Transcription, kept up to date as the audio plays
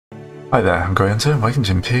Hi there, I'm Greyhunter and welcome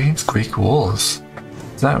to Imperiums Greek Wars.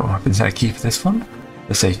 So, I've been set key for this one.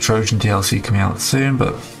 There's a Trojan DLC coming out soon,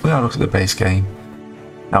 but we're going to look at the base game.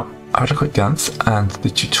 Now, I had a quick glance and the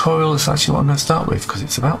tutorial is actually what I'm going to start with because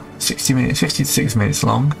it's about 50 to 60 minutes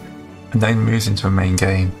long and then moves into a main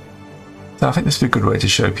game. So I think this would be a good way to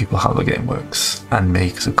show people how the game works, and me,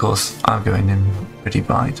 because of course I'm going in pretty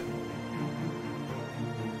blind.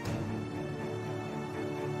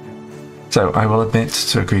 So I will admit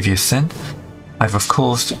to a grievous sin. I've of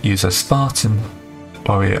course used a Spartan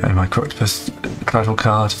warrior in my Croctopus battle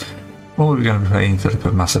card, or we're going to be playing Phillip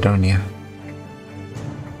of Macedonia.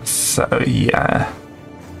 So yeah,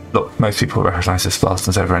 look, most people recognise the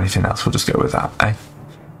Spartans over anything else, we'll just go with that, eh?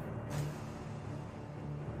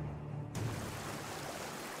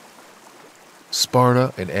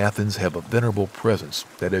 Sparta and Athens have a venerable presence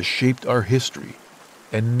that has shaped our history,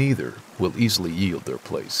 and neither will easily yield their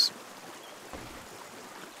place.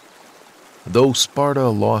 Though Sparta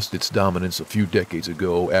lost its dominance a few decades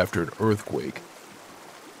ago after an earthquake,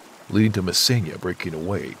 leading to Macedonia breaking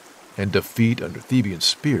away, and defeat under Theban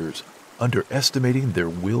spears, underestimating their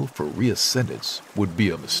will for reascendance would be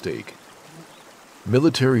a mistake.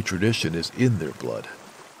 Military tradition is in their blood.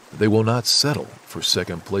 They will not settle for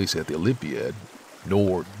second place at the Olympiad,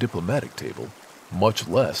 nor diplomatic table, much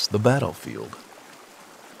less the battlefield.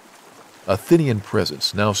 Athenian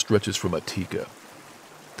presence now stretches from Attica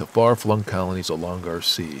to far-flung colonies along our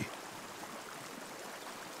sea.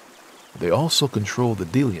 They also control the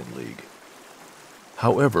Delian League.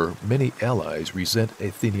 However, many allies resent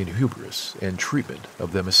Athenian hubris and treatment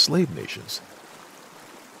of them as slave nations.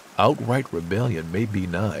 Outright rebellion may be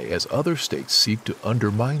nigh as other states seek to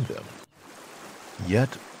undermine them.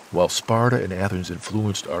 Yet, while Sparta and Athens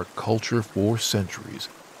influenced our culture for centuries,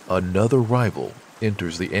 another rival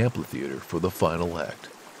enters the amphitheater for the final act.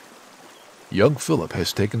 Young Philip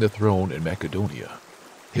has taken the throne in Macedonia,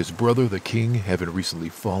 his brother the king having recently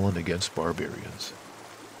fallen against barbarians.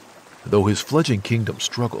 Though his fledgling kingdom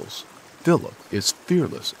struggles, Philip is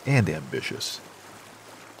fearless and ambitious.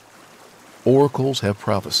 Oracles have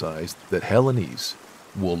prophesied that Hellenes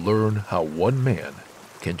will learn how one man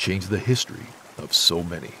can change the history of so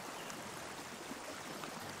many.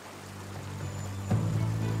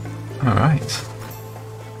 Alright.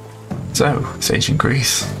 So, it's ancient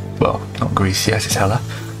Greece. Well, not Greece yet, it's Hella,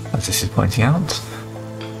 as this is pointing out.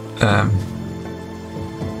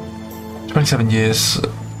 27 years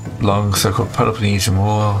long so-called Peloponnesian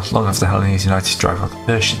War, long after the Hellenes united to drive out the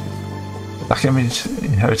Persians. Achaemenid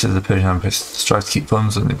inherited the Persian Empire, strive to keep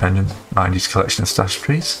funds independent, mind his collection of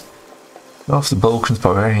statuaries. North the Balkans,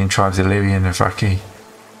 barbarian tribes Illyrian and Vraki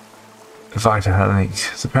vied for Hellenic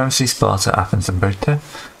supremacy, Sparta, Athens and Boeotia.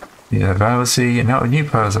 The Varousy, and now a new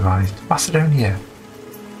power has arrived, Macedonia.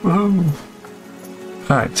 Woohoo!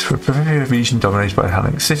 Right, we're a peripheral region dominated by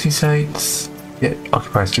Hellenic city-states, yet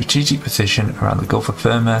occupy a strategic position around the Gulf of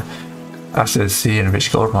Firma, after the sea and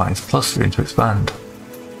rich gold mines, plus room to expand.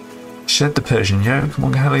 Shed the Persian yoke,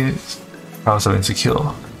 among Hellenic powers are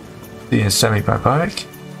insecure. Being semi-barbaric,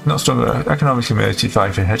 not strong economically motivated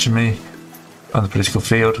fight for hegemony on the political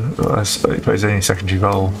field, I suppose it plays only a secondary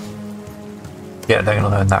role. Yeah, they're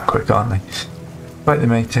going to learn that quick, aren't they? But they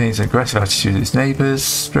maintains an aggressive attitude with its neighbours,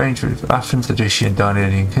 strange with Athens, the Dacian and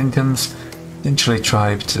Dardanelian kingdoms, essentially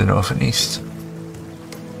tribes to the north and east.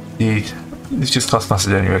 Indeed, this just cost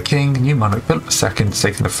Macedonia a king, new monarch Philip II has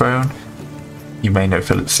taken the throne. You may know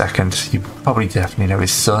Philip II, you probably definitely know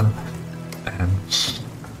his son.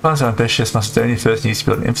 Plans are ambitious. Macedonia first needs to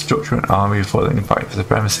build an infrastructure and army before they can fight for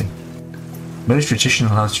supremacy. Military tradition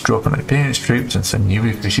allows to draw upon Imperiums troops and some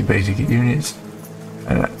newly recruited basic units,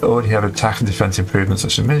 and already have attack and defense improvements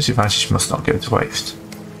such as military advantage must not go to waste.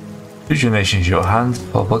 Future nation is your hands,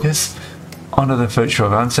 Paul Buggers. Honour the virtue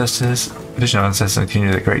of ancestors, vision of ancestors and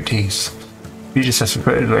continue their great deeds. Future sets for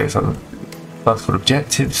greater layers of political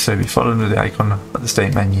objectives, so be followed with the icon of the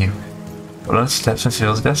state menu. Follow the steps and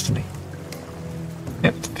seal the destiny.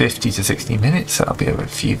 Yep, 50 to 60 minutes, that'll be over a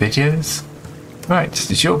few videos. Right, this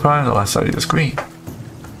is your prime on the left side of the screen.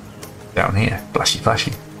 Down here, flashy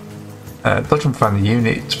flashy. Button find the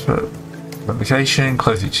unit for application,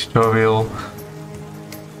 close the tutorial.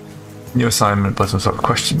 New assignment, buttons have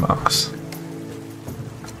question marks.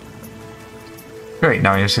 Great,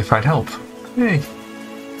 now you have to find help. Yay!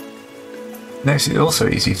 Next is also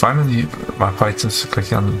easy, find the map items,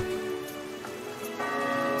 clicking on them.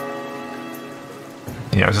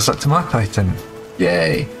 You know, just select a map item.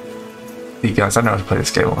 Yay! See guys, I know how to play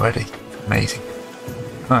this game already. Amazing.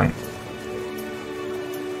 Right.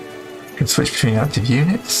 You can switch between active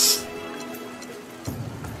units.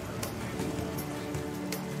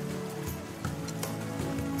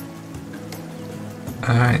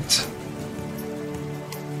 Alright.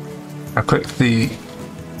 I'll quickly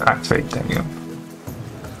activate there you go.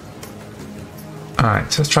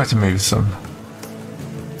 Alright, so let's try to move some.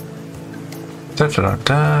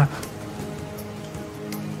 Da-da-da-da.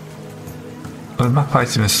 When the map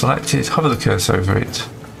item is selected, hover the cursor over it.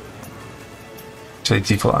 So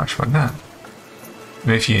default action like that.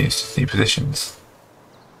 Move units to new positions.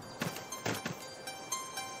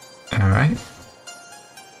 Alright.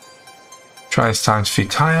 Try this time to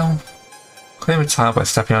feed tile. Claim a tile by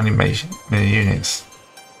stepping on your major units.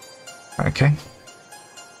 Okay.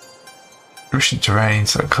 Russian terrain,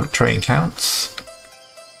 so terrain counts.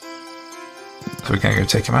 So we're going to go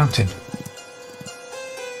take a mountain.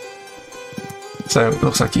 So it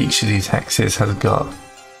looks like each of these hexes has got...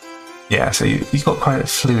 Yeah, so you've got quite a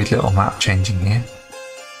fluid little map changing here.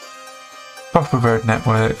 Proper road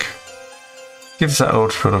network. Give us that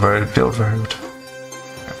old road, build road.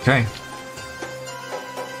 Okay.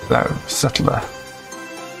 So, settler.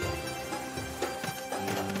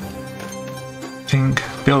 Think,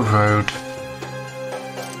 build road.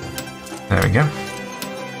 There we go.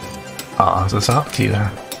 Ah, there's a hotkey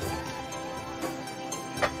there.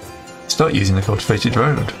 Start using the cultivated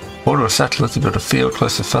road. Order a settler to build a field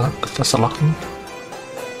close to Thessaloniki.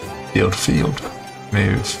 Build field.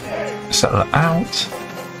 Move settler out.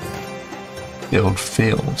 Build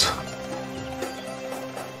field.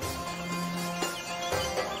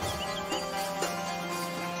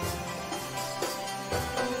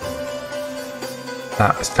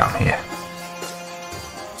 That is down here.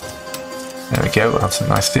 There we go, we'll have some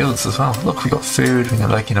nice fields as well. Look, we've got food, we're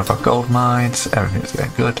making up our gold mines, everything's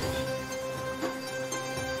going good.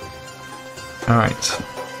 Alright.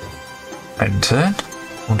 End turn.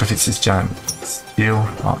 Wonder if it's this giant stew.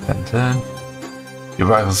 Not end turn. Your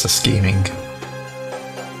rivals are scheming.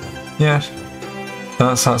 Yeah.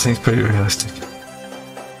 That seems pretty realistic.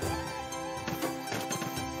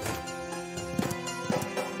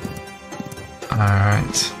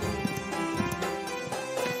 Alright.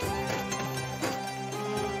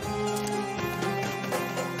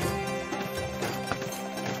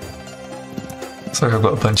 Looks like I've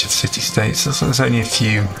got a bunch of city-states, so there's only a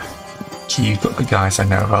few key guys I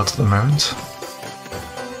know about at the moment.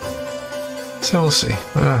 So we'll see.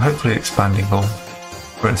 Hopefully expanding will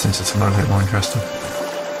run us into somewhere a bit more interesting.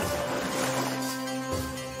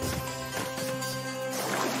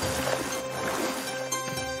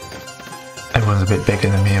 Everyone's a bit bigger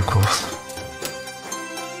than me, of course.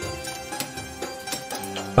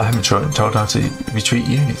 I haven't told how to retreat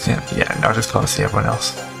units yet. Yeah, no, I just can't see everyone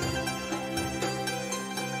else.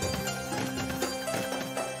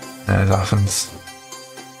 There's Athens.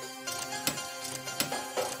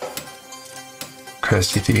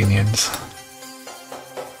 Cursed Athenians.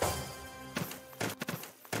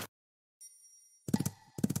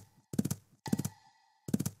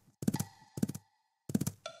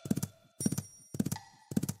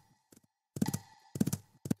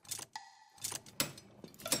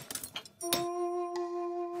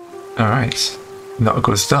 Alright, not a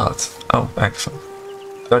good start. Oh, excellent.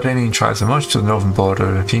 Dardanian tribes are marched to the northern border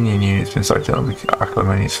of Athenian units been started on the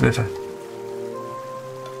Acrimonious River.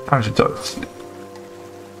 Time to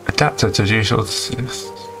adapt to usual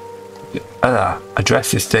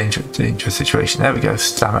address this dangerous situation. There we go,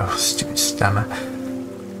 stammer, stupid stammer.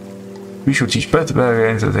 We shall teach both the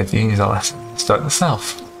barbarians and the Athenians a lesson. Start in the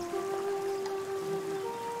south.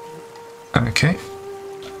 Okay.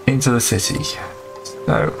 Into the city.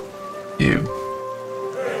 So, you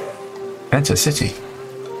enter city.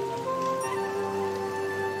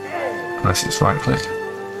 Unless it's right click.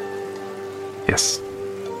 Yes.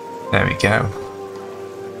 There we go.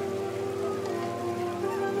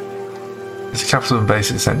 It's a capital and base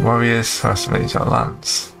that sent warriors for us to manage our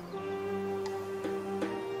lands.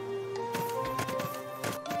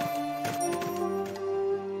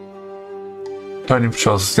 Guardian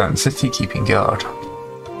patrols the scouting city, keeping guard.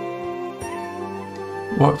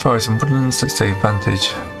 What forests and woodlands, let's take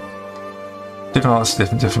advantage. Different arts,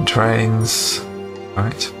 different terrains.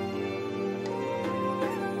 Right.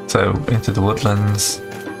 So into the woodlands,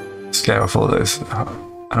 scare off all those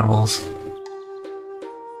animals.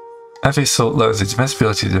 Heavy assault lowers the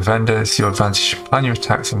defensibility of the defenders, your advantage to plan your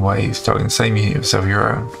attacks in waves, targeting the same unit of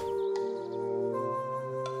your own.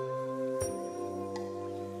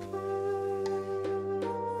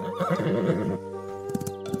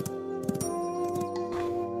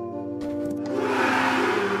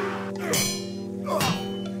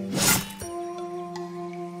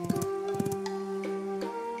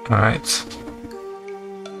 Alright.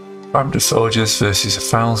 500 soldiers versus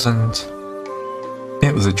 1,000.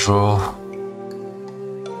 It was a draw.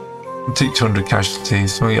 Took 200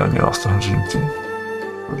 casualties, we only lost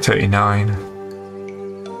 139.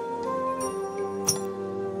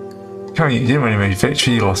 Currently, you didn't really make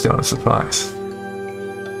victory, you lost it on the supplies.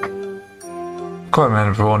 Quite a man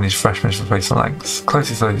of Brawn needs fresh mission replacement flanks.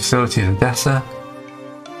 Closest loaded facility is Odessa.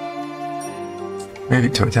 Move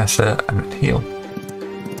it to Odessa and then heal.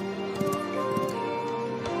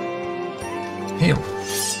 Heal.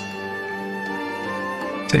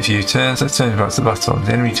 Take a few turns, let's turn back to the battle.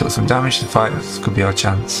 The enemy took some damage to fight, this could be our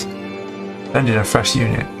chance. Send in a fresh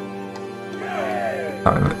unit.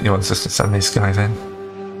 Oh, you want us to send these guys in?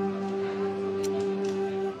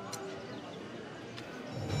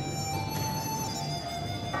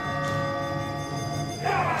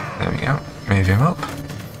 There we go, move him up.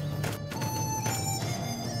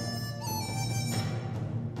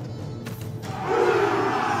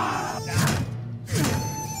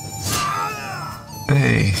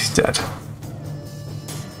 He's dead.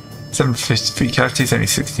 753 casualties, only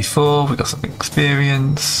 64. We got some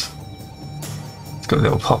experience. It's got a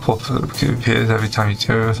little pop-up that appears every time you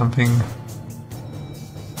do or something.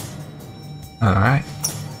 Alright.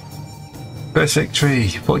 First victory.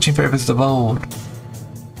 Fortune favours the bold.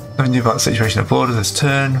 Nothing new about the situation abroad this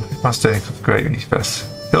turn. Macedonia could be great when you first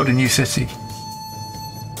build a new city.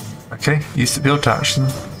 Okay, use the build to action.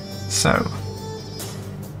 So.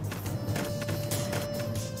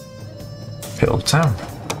 Build town.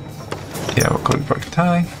 Yeah, we'll call it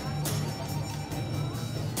Brocatai.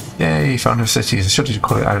 Yay, found new cities. I should have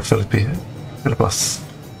called it out of Philippus.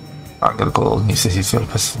 I'm going to call all new cities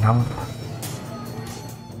Philippus from now on.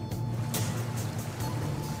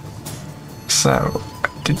 So, I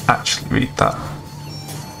didn't actually read that.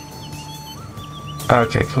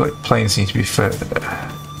 Okay, planes need to be further.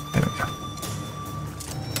 There we go.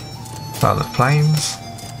 Start the planes.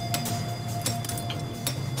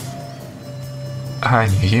 High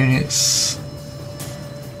new units.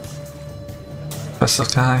 Vessel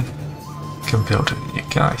guy. Can build a new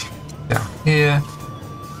guy down here.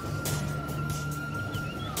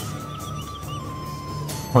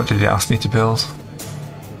 What did it ask me to build?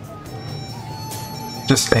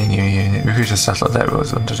 Just a new unit. We could just settle there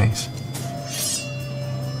was underneath.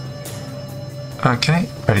 Okay,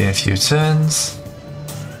 ready in a few turns.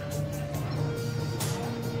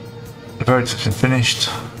 The roads have been finished.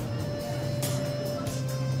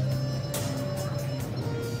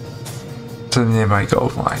 To the nearby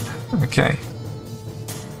gold mine. Okay.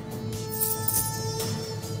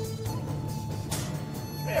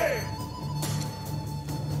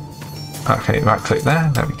 Okay, right click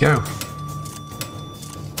there. There we go.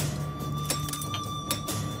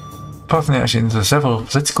 Apart from the actions, there are several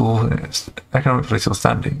political, economic political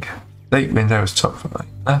standing. Late window is top right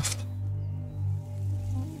left.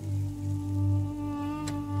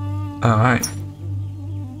 Alright.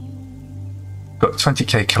 Got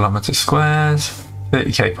 20k kilometre squares,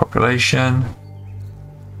 30k population.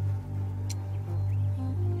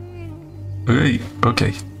 Ooh,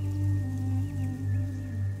 okay.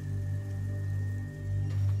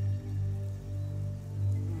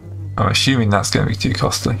 I'm assuming that's going to be too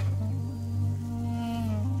costly.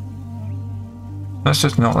 Let's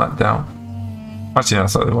just knock that down. Actually,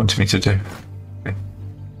 that's what they wanted me to do. Okay.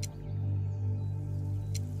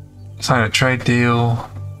 Sign a trade deal.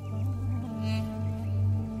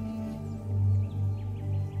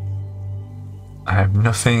 I have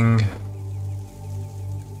nothing.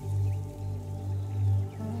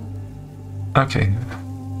 Okay.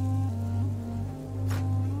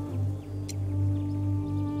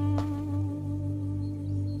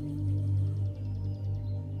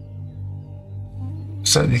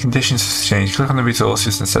 Set the conditions to change. Click on the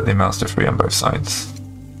resources and set the amounts to free on both sides.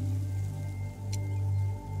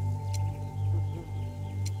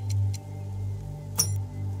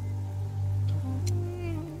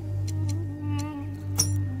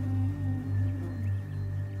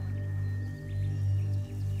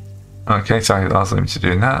 Okay, so I'll ask them to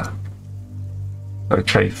do that. So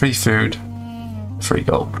trade free food, free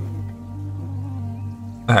gold.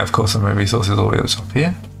 Of course, some of my resources all the way at the top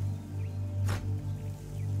here.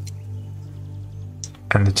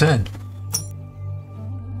 And the turn.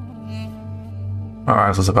 Our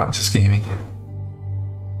rivals are back to scheming.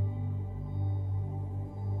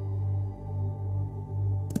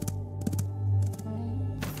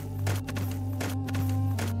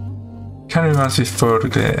 Can advance with Field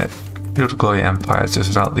of Glory Empire just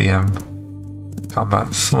without the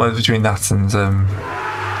combat. Somewhere between that and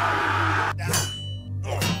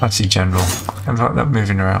Fancy General. And like that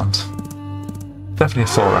moving around. Definitely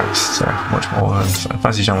a 4x, so much more than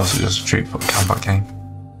Fancy General was just a troop combat game.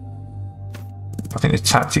 I think the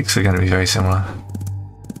tactics are going to be very similar.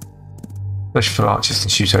 Especially for archers can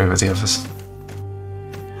shoot over the others.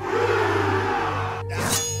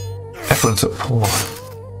 Everyone's at poor.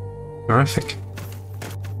 Horrific.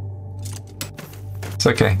 It's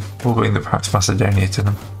okay, we'll bring the perhaps Macedonia to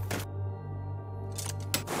them.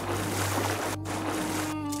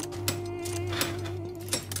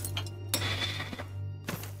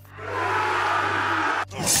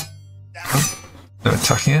 They're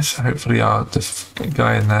attacking us. Hopefully our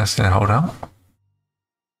guy in there is going to hold out.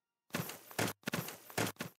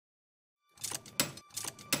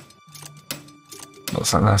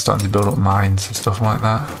 Looks like they're starting to build up mines and stuff like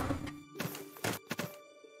that.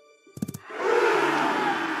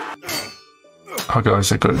 Our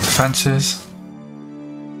guys are good at defences.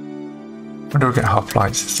 When do we get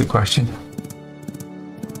hoplites is the question.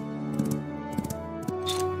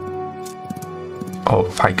 Or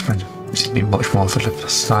pikemen, which would be much more Phillip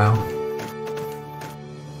style.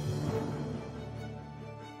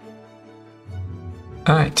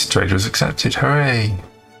 Alright, trade was accepted, hooray!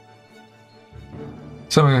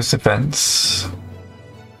 Some of those events.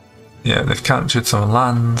 Yeah, they've captured some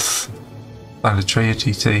lands, signed a trade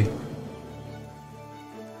treaty.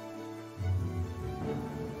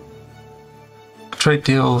 Trade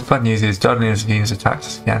deal, bad news is Dardanelles Unions attacked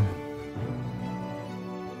us again.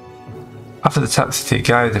 After the attack, the city of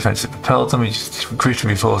Gaia defensively propelled them, we just recruited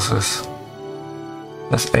reinforcements.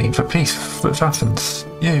 Let's aim for peace with Athens.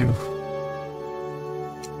 You.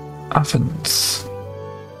 Athens.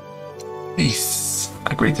 Peace.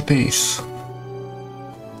 Agree to peace.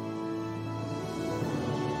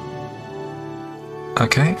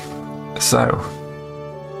 Okay, so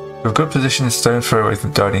we have a good position in stone throw away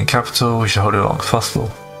from the Dardian capital. We should hold it as long as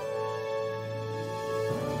possible.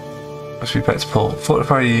 Must be better to pull.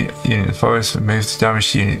 Fortify unit in the forest and move the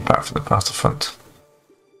damaged unit back from the battlefront.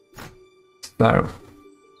 So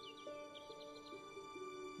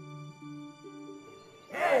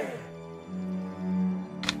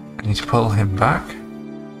I need to pull him back.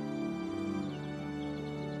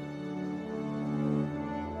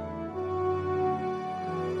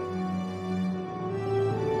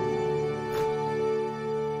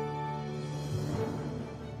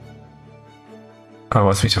 Oh, it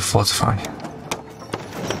wants me to fortify.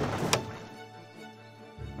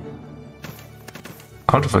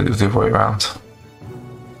 I'll do it the other way around.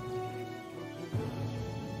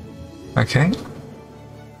 Okay.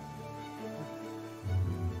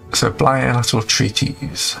 So bilateral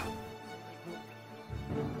treaties.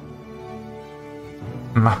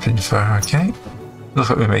 Map info, okay. Looks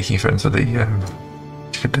like we're making friends with the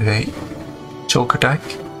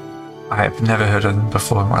Chalkadike. I have never heard of them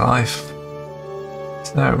before in my life.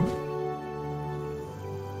 So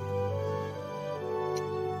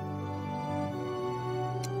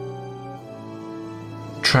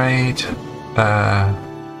trade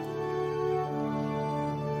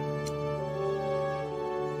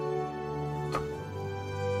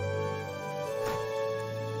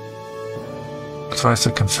advise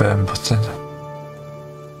the confirm button.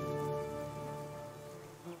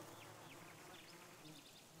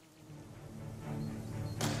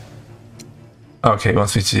 Okay, it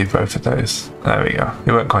wants me to do both of those. There we go.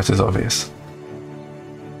 It weren't quite as obvious.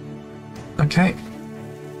 Okay.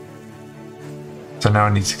 So now I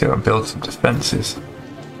need to go and build some defences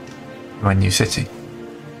in my new city.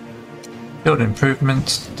 Build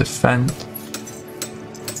improvements, defend.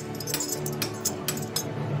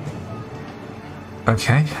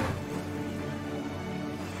 Okay.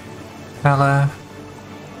 Color.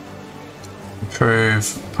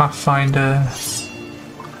 Improve Pathfinder.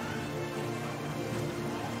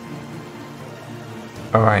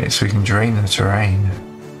 Alright, so we can drain the terrain.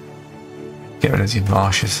 Get rid of these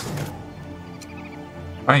marshes.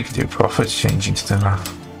 Oh, you can do profit changing to the map.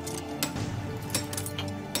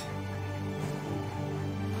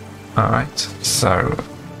 Alright, so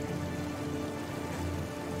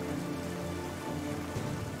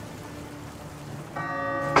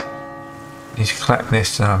need to collect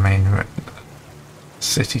this to our main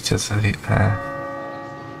city to the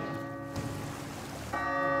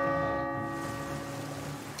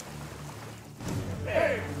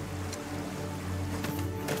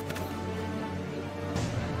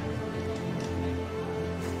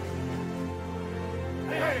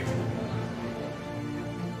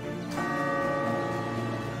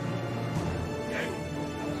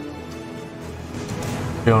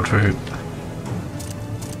build route.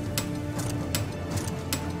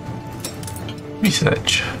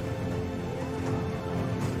 Research.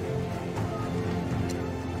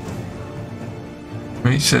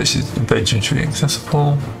 Research is invention tree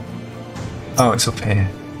accessible. Oh, it's up here.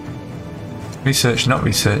 Research, not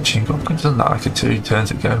researching. Oh, I've done that like 2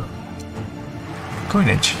 turns ago.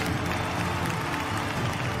 coinage.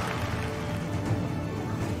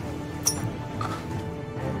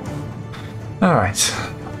 Alright,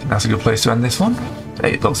 I think that's a good place to end this one.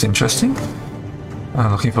 It looks interesting.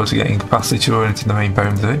 I'm looking forward to getting capacity oriented in the main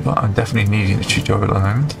Imperium of it, but I'm definitely needing a tutorial at the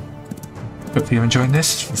moment. Hope you're enjoying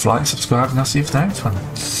this. Like, subscribe, and I'll see you for the next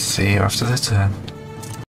one. See you after the turn.